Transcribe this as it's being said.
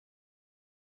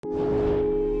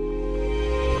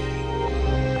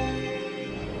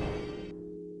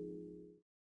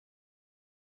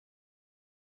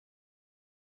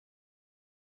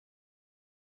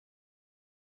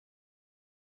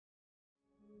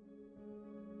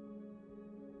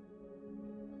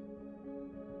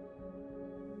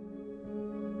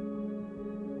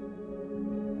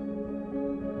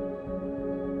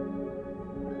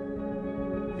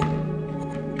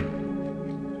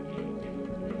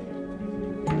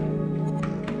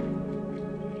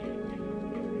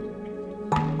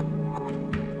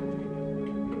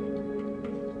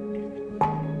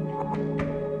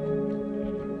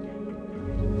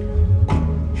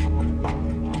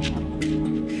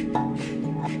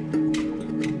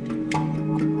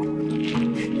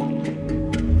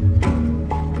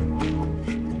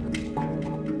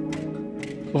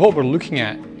What we're looking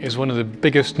at is one of the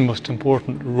biggest and most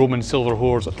important Roman silver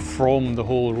hoards from the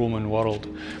whole Roman world.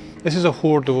 This is a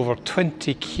hoard of over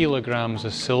 20 kilograms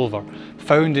of silver,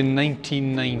 found in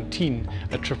 1919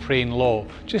 at Traprain Law,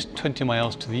 just 20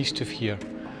 miles to the east of here,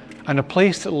 and a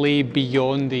place that lay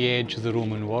beyond the edge of the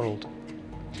Roman world.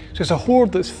 So it's a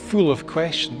hoard that's full of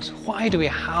questions. Why do we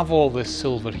have all this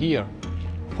silver here?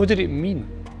 What did it mean?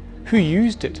 Who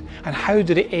used it? And how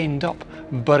did it end up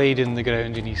buried in the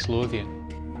ground in East Lothian?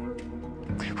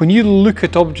 When you look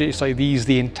at objects like these,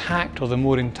 the intact or the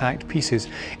more intact pieces,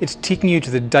 it's taking you to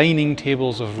the dining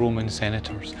tables of Roman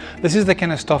senators. This is the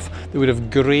kind of stuff that would have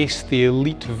graced the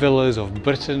elite villas of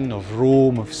Britain, of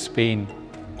Rome, of Spain.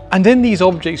 And in these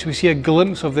objects we see a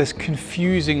glimpse of this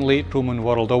confusing late Roman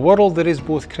world, a world that is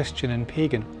both Christian and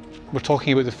pagan. We're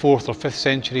talking about the 4th or 5th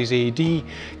centuries AD.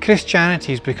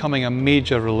 Christianity is becoming a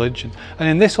major religion. And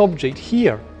in this object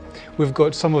here, we've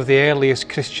got some of the earliest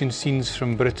Christian scenes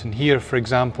from Britain. Here, for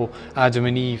example, Adam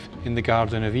and Eve in the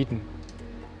Garden of Eden.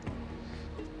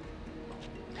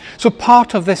 So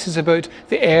part of this is about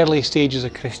the early stages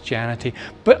of Christianity,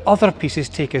 but other pieces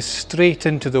take us straight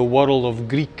into the world of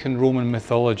Greek and Roman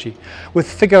mythology,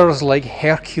 with figures like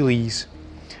Hercules,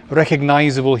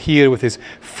 recognisable here with his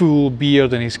full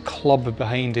beard and his club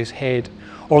behind his head,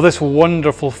 or this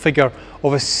wonderful figure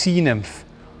of a sea nymph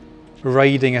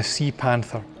riding a sea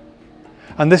panther.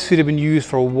 And this would have been used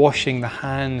for washing the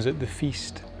hands at the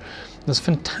feast. There's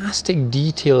fantastic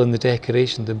detail in the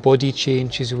decoration, the body chain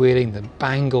she's wearing, the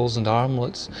bangles and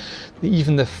armlets,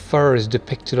 even the fur is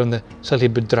depicted on the slightly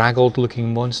bedraggled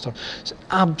looking monster. It's an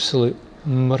absolute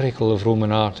miracle of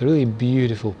Roman art, a really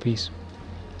beautiful piece.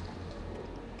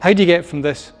 How do you get from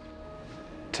this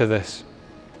to this?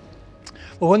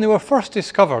 Well, when they were first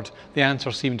discovered, the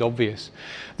answer seemed obvious,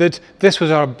 that this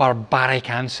was our barbaric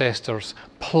ancestors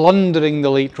plundering the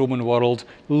late Roman world,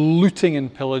 looting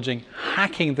and pillaging,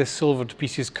 hacking the silver to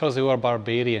pieces because they were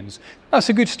barbarians. That's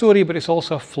a good story, but it's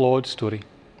also a flawed story.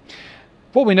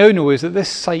 What we now know is that this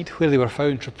site where they were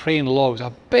found, Traprain Law, was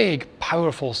a big,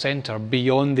 powerful centre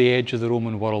beyond the edge of the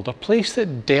Roman world, a place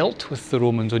that dealt with the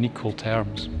Romans on equal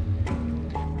terms.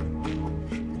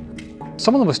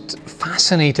 Some of the most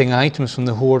fascinating items from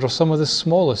the hoard are some of the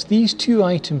smallest. These two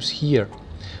items here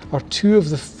are 2 of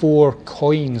the 4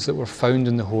 coins that were found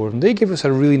in the hoard, and they give us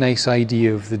a really nice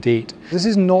idea of the date. This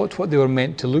is not what they were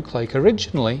meant to look like.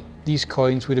 Originally, these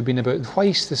coins would have been about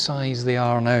twice the size they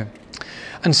are now.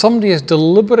 And somebody has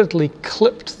deliberately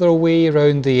clipped their way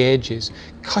around the edges,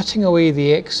 cutting away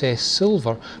the excess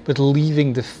silver, but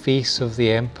leaving the face of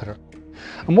the emperor.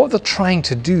 And what they're trying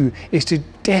to do is to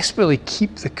desperately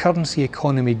keep the currency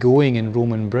economy going in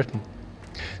Roman Britain.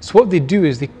 So what they do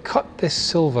is they cut this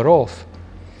silver off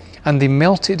and they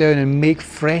melt it down and make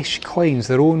fresh coins,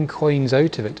 their own coins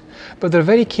out of it. But they're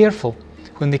very careful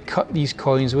when they cut these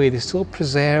coins away. They still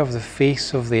preserve the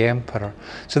face of the emperor.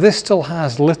 So this still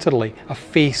has literally a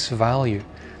face value.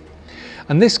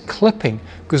 And this clipping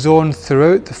goes on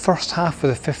throughout the first half of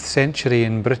the 5th century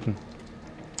in Britain.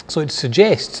 So it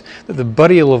suggests that the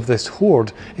burial of this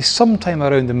hoard is sometime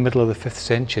around the middle of the 5th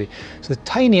century. So the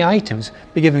tiny items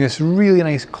be giving us really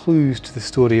nice clues to the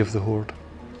story of the hoard.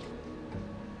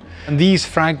 And these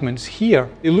fragments here,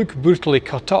 they look brutally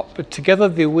cut up, but together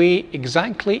they weigh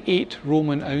exactly 8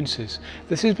 Roman ounces.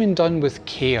 This has been done with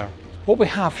care. What we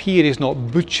have here is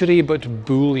not butchery, but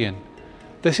bullion.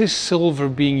 This is silver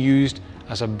being used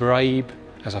as a bribe,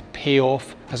 as a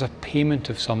payoff, as a payment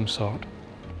of some sort.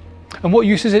 And what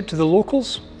use is it to the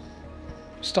locals?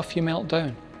 Stuff you melt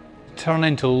down. Turn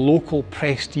into local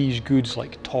prestige goods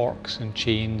like torques and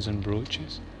chains and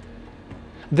brooches.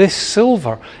 This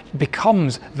silver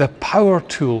becomes the power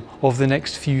tool of the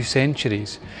next few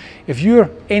centuries. If you're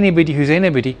anybody who's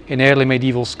anybody in early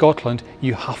medieval Scotland,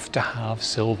 you have to have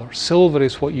silver. Silver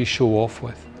is what you show off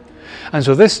with. And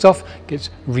so this stuff gets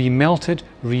remelted,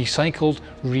 recycled,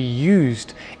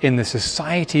 reused in the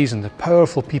societies and the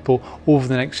powerful people over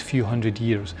the next few hundred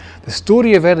years. The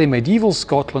story of early medieval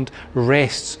Scotland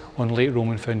rests on late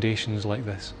Roman foundations like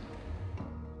this.